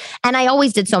 And I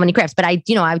always did so many crafts, but I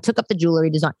took up the jewelry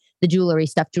design, the jewelry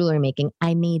stuff, jewelry making.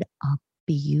 I made a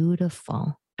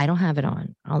beautiful, I don't have it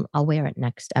on. I'll wear it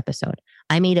next episode.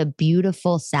 I made a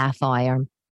beautiful sapphire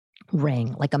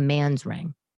ring, like a man's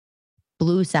ring,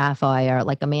 blue sapphire,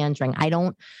 like a man's ring. I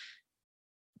don't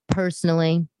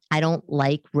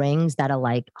like rings that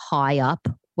are high up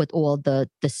with all the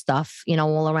stuff,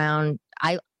 all around.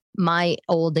 My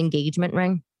old engagement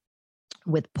ring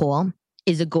with Paul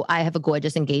I have a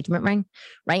gorgeous engagement ring,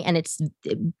 right? And it's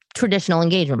traditional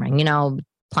engagement ring,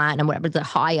 platinum, whatever, the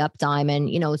high up diamond,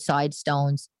 side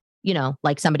stones,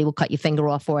 somebody will cut your finger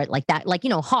off for it like that,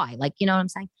 high, you know what I'm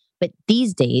saying? But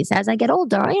these days, as I get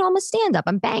older, I'm a stand up.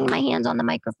 I'm banging my hands on the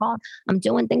microphone. I'm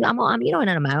doing things. I'm a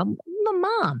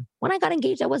mom. When I got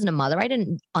engaged, I wasn't a mother. I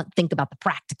didn't think about the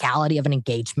practicality of an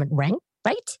engagement ring,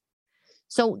 right?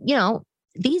 So,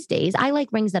 these days I like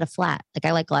rings that are flat.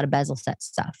 I like a lot of bezel set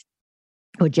stuff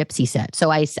or gypsy set. So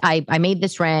I made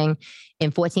this ring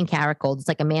in 14 karat gold. It's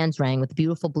like a man's ring with a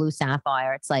beautiful blue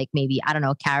sapphire. It's maybe, I don't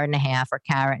know, 1.5 carats or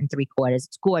 1.75 carats.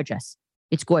 It's gorgeous.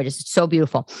 It's gorgeous. It's so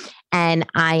beautiful. And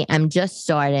I am just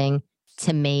starting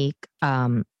to make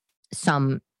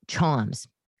some charms.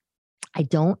 I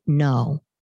don't know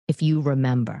if you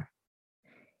remember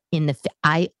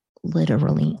I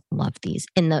literally love these.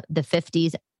 In the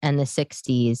 50s and the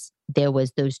 60s, there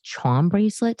was those charm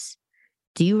bracelets.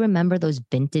 Do you remember those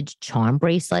vintage charm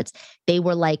bracelets? They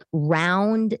were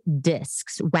round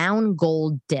discs, round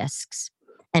gold discs.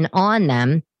 And on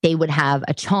them, they would have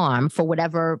a charm for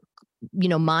whatever,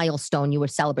 milestone you were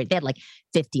celebrating. They had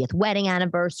 50th wedding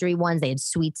anniversary ones. They had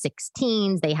sweet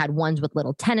 16s. They had ones with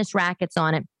little tennis rackets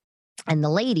on it. And the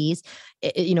ladies,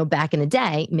 back in the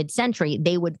day, mid-century,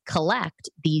 they would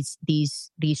collect these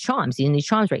charms, these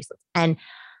charms bracelets. And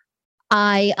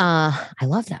I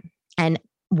love them. And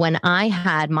when I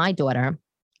had my daughter,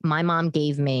 my mom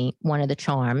gave me one of the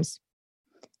charms,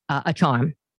 a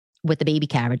charm with the baby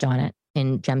carriage on it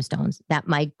in gemstones that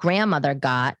my grandmother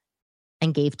got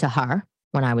and gave to her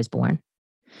when I was born.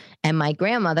 And my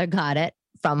grandmother got it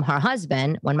from her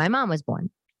husband when my mom was born.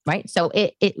 Right. So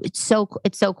it's so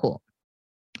cool.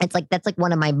 That's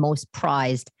one of my most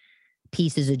prized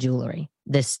pieces of jewelry.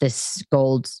 This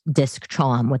gold disc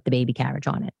charm with the baby carriage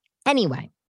on it.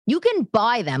 Anyway, you can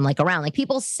buy them around,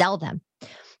 people sell them,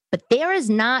 but there is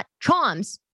not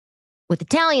charms with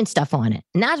Italian stuff on it.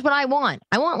 And that's what I want.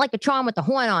 I want a charm with the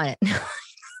horn on it.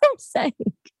 I'm saying.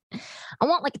 I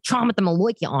want like a charm with the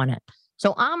Maloika on it.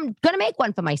 So I'm going to make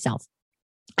one for myself.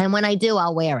 And when I do,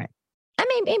 I'll wear it. I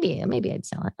mean, maybe I'd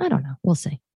sell it. I don't know. We'll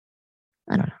see.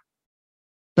 I don't know.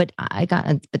 But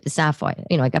but the sapphire,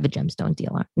 I got the gemstone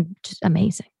dealer. Just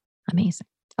amazing. Amazing.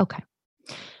 Okay.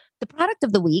 The product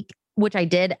of the week, which I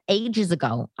did ages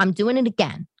ago, I'm doing it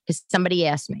again because somebody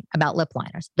asked me about lip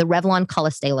liners, the Revlon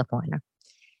Color Stay lip liner.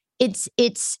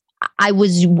 I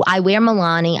wear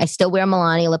Milani. I still wear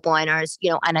Milani lip liners,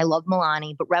 and I love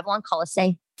Milani, but Revlon Color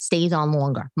Stay stays on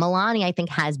longer. Milani, I think,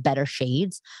 has better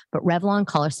shades, but Revlon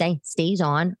Color Stay stays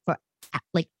on for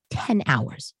like 10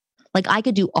 hours. Like I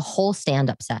could do a whole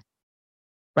stand-up set,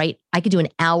 right? I could do an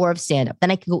hour of stand-up.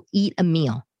 Then I could go eat a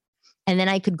meal. And then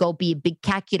I could go be a big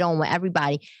cacudon with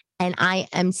everybody. And I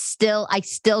still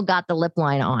got the lip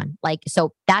liner on. Like,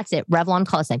 so that's it. Revlon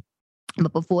Color Stay.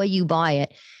 But before you buy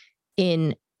it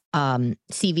in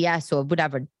CVS or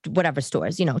whatever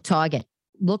stores, Target,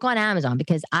 look on Amazon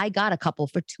because I got a couple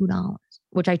for $2,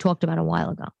 which I talked about a while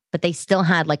ago. But they still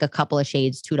had like a couple of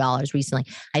shades, $2 recently.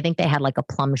 I think they had like a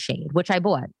plum shade, which I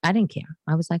bought. I didn't care.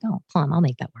 I was like, oh, plum, I'll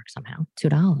make that work somehow.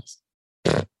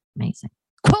 $2. Amazing.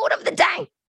 Quote of the day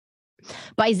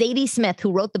by Zadie Smith,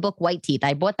 who wrote the book White Teeth.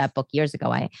 I bought that book years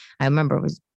ago. I remember it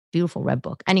was a beautiful red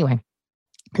book. Anyway,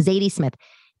 Zadie Smith,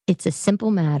 it's a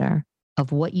simple matter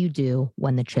of what you do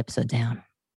when the chips are down.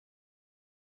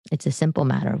 It's a simple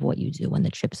matter of what you do when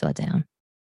the chips are down.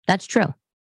 That's true.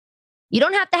 You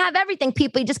don't have to have everything,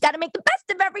 people. You just got to make the best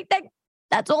of everything.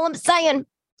 That's all I'm saying.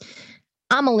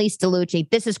 I'm Elise DeLucci.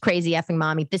 This is Crazy Effing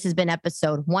Mommy. This has been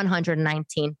episode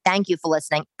 119. Thank you for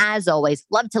listening. As always,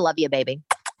 love to love you, baby.